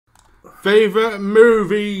Favorite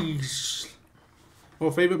movies.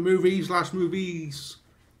 Or favorite movies / movies.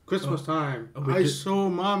 Christmas time. I saw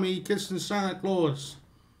Mommy kissing Santa Claus.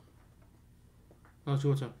 That's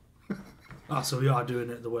your turn. So we are doing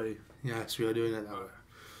it the way. Yes, we are doing it that way.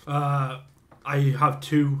 I have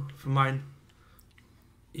 2 for mine.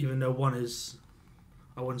 Even though one is,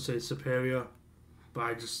 I wouldn't say superior,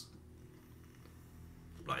 but it's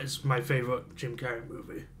my favourite Jim Carrey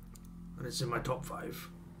movie. And it's in my top 5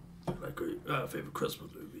 favourite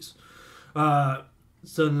Christmas movies.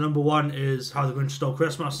 So the number 1 is How the Grinch Stole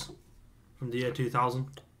Christmas from the year 2000.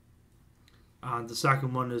 And the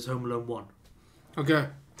second one is Home Alone 1. Okay.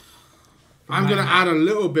 I'm going to add a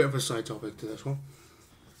little bit of a side topic to this one.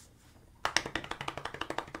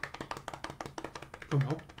 Come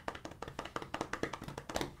on.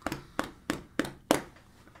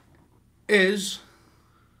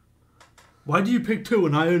 Why do you pick 2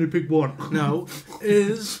 and I only pick 1? No.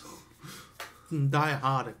 Is Die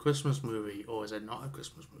Hard a Christmas movie or is it not a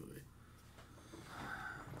Christmas movie?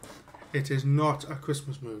 It is not a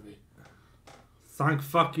Christmas movie. Thank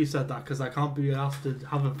fuck you said that, because I can't be asked to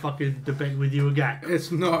have a fucking debate with you again.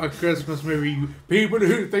 It's not a Christmas movie. People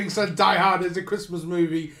who think that Die Hard is a Christmas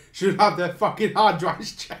movie should have their fucking hard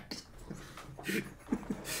drives checked.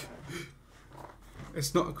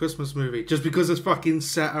 It's not a Christmas movie. Just because it's fucking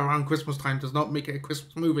set around Christmas time does not make it a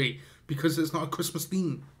Christmas movie. Because it's not a Christmas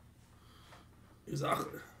theme.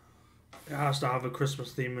 Exactly. It has to have a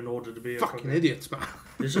Christmas theme in order to be a fucking idiots, man.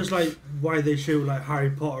 It's just like why they show like Harry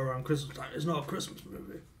Potter around Christmas time. It's not a Christmas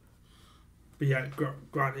movie. But yeah,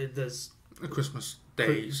 granted, there's a Christmas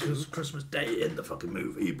Day. There's Christmas Day in the fucking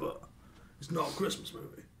movie, but it's not a Christmas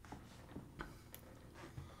movie.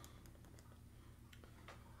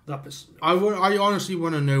 That pisses me off. I honestly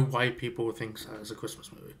want to know why people think that is a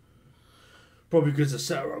Christmas movie. Probably because it's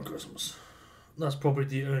set around Christmas. That's probably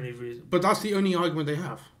the only reason. But that's the only argument they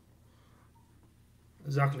have.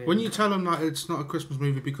 Exactly. When you tell them that it's not a Christmas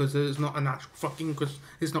movie because it's not an actual fucking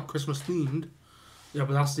it's not Christmas themed. Yeah,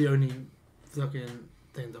 but that's the only fucking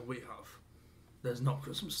thing that we have. There's not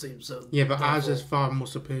Christmas themed, so yeah, but ours is far more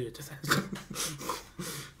superior to this.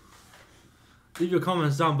 Leave your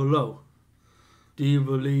comments down below. Do you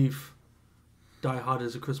believe Die Hard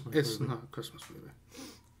is a Christmas movie? It's not a Christmas movie.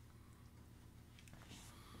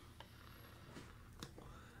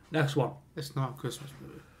 Next one. It's not a Christmas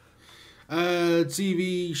movie.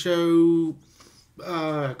 TV show,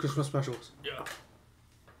 Christmas specials. Yeah.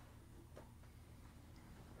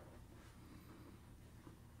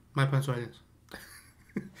 My Pants Writings.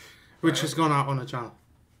 Which has gone out on the channel.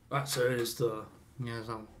 So it is the... Yeah, it's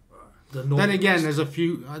on. Then again, there's a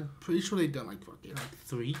few... I'm pretty sure they've done like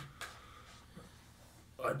 3.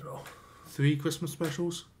 I don't know. 3 Christmas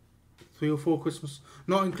specials? 3 or 4 Christmas...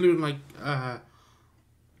 Not including like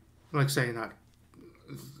saying that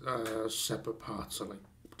separate parts are like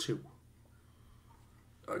 2.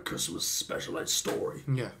 A Christmas special, like story.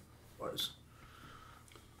 Yeah. Right.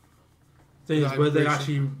 Thing is, were they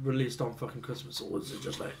actually released on fucking Christmas, or was it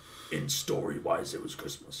just like in story wise it was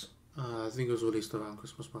Christmas? I think it was released around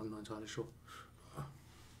Christmas, but I'm not entirely sure.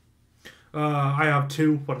 I have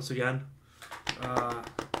 2 once again.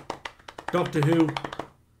 Doctor Who,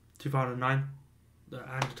 2009, the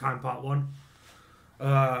End of Time Part 1.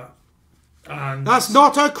 And that's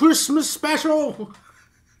not a Christmas special!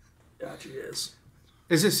 It actually is.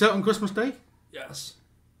 Is it set on Christmas Day? Yes.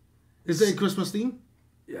 Is it a Christmas theme?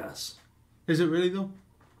 Yes. Is it really though?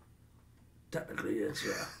 Technically it is,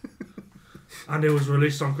 yeah. And it was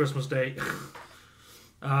released on Christmas Day.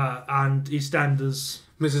 And EastEnders.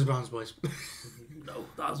 Mrs. Brown's Boys. No,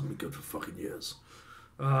 that hasn't been good for fucking years.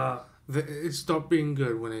 It stopped being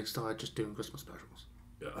good when they started just doing Christmas specials.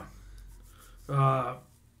 Yeah.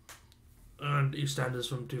 And EastEnders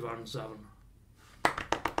from 2007.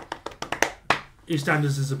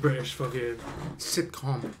 EastEnders is a British fucking...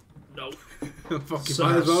 sitcom. No. Fucking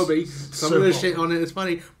might as well be. Some of the shit on it is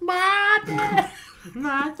funny. Martin!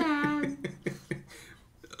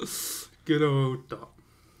 Good old Dot.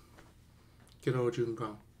 Good old June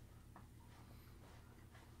Brown.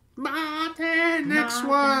 Martin! Next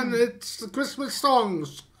one! It's the Christmas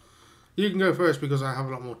songs. You can go first because I have a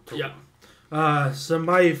lot more to talk. Yeah. So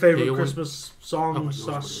my favourite Christmas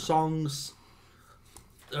songs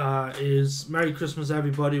is Merry Christmas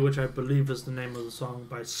Everybody, which I believe is the name of the song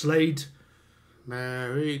by Slade.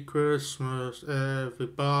 Merry Christmas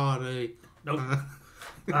Everybody. Nope.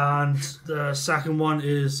 And the second one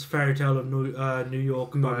is Fairy Tale of New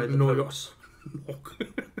York by the Pogues.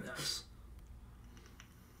 Yes.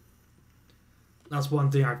 That's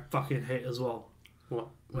one thing I fucking hate as well. What?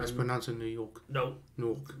 Let's pronounce it New York. No. New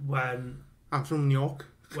York. When... I'm from New York.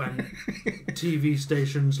 when TV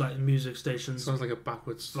stations, like the music stations, Sounds like a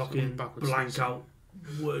backwards fucking backwards blank song. out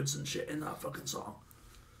words and shit in that fucking song.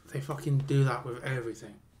 They fucking do that with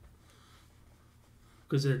everything.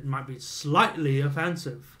 Because it might be slightly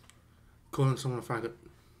offensive. Calling someone a faggot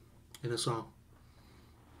in a song.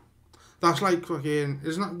 That's like fucking...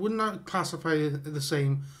 Wouldn't that classify the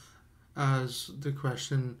same as the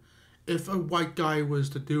question, if a white guy was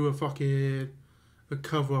to do a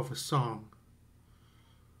cover of a song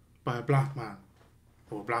by a black man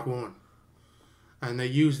or a black woman, and they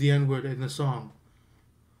use the N-word in the song,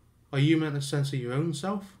 are you meant to censor your own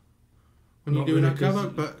self when you're doing that cover?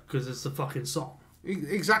 But because it's the fucking song.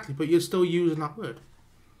 Exactly, but you're still using that word.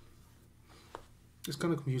 It's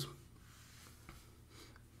kind of confusing.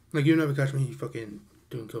 Like, you never catch me fucking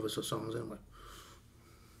doing covers of songs anyway.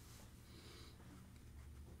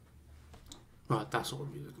 Right, that's all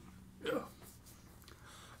music. Yeah.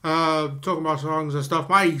 Talking about songs and stuff.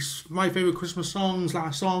 My favourite Christmas songs,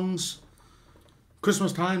 last songs.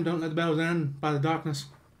 Christmas Time, Don't Let the Bells End by The Darkness.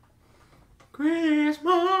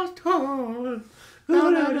 Christmas time,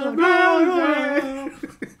 don't let the bells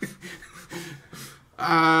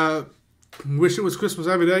end. Wish It Was Christmas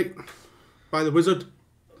Every Day by The Wizard.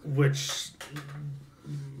 Which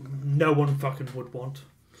no one fucking would want.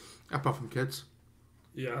 Apart from kids.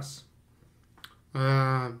 Yes.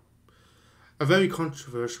 A very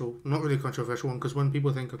controversial, not really controversial one, because when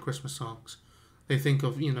people think of Christmas songs, they think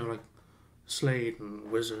of, like Slade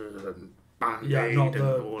and Wizard and Band-Aid. Yeah, not and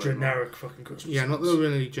the all generic fucking Christmas songs. Not the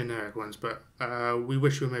really generic ones, but We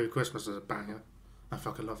Wish You a Merry Christmas is a banger. I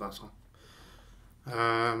fucking love that song.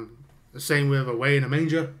 The same with Away in a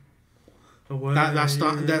Manger. That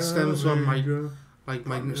stems from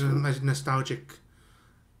my nostalgic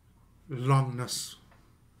longness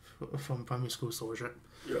from primary school storage.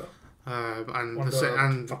 Yeah.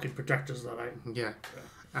 And fucking projectors that I... Yeah.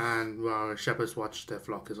 And Shepherds Watch Their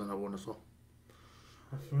Flock is another one as well.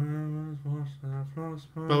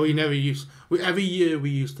 But we never used... every year we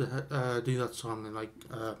used to do that song in like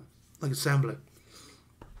assembly.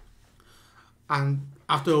 And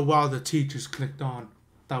after a while the teachers clicked on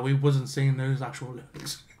that we wasn't singing those actual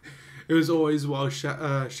lyrics. It was always while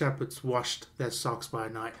shepherds washed their socks by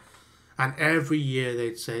night. And every year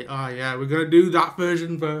they'd say, oh yeah, we're going to do that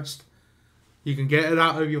version first. You can get it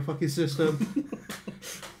out of your fucking system.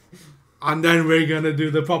 And then we're going to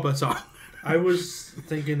do the proper song. I was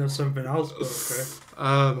thinking of something else, but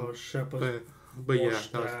okay. Shepherds but yeah,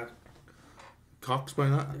 cocks by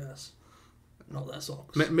that. Yes. Not their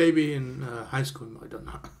socks. Maybe in high school you might have done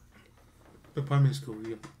that. But primary school,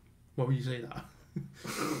 yeah. Why would you say that?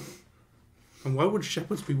 And why would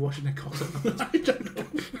shepherds be washing their cocks at night? I don't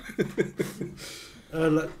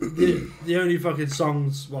know. The only fucking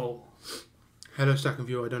songs, well... Hello, second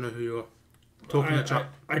view, I don't know who you are. Talking to chat.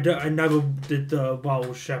 I never did the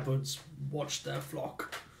while shepherds watch their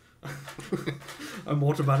flock. I'm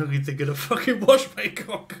automatically thinking of fucking wash my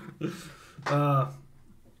cock. No,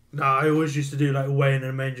 I always used to do like Away in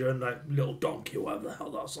a Manger and like Little Donkey, whatever the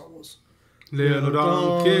hell that song was. Little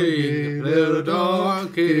donkey, little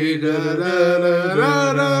donkey, da da da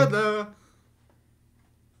da da da.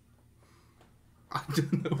 I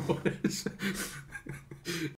don't know what it is.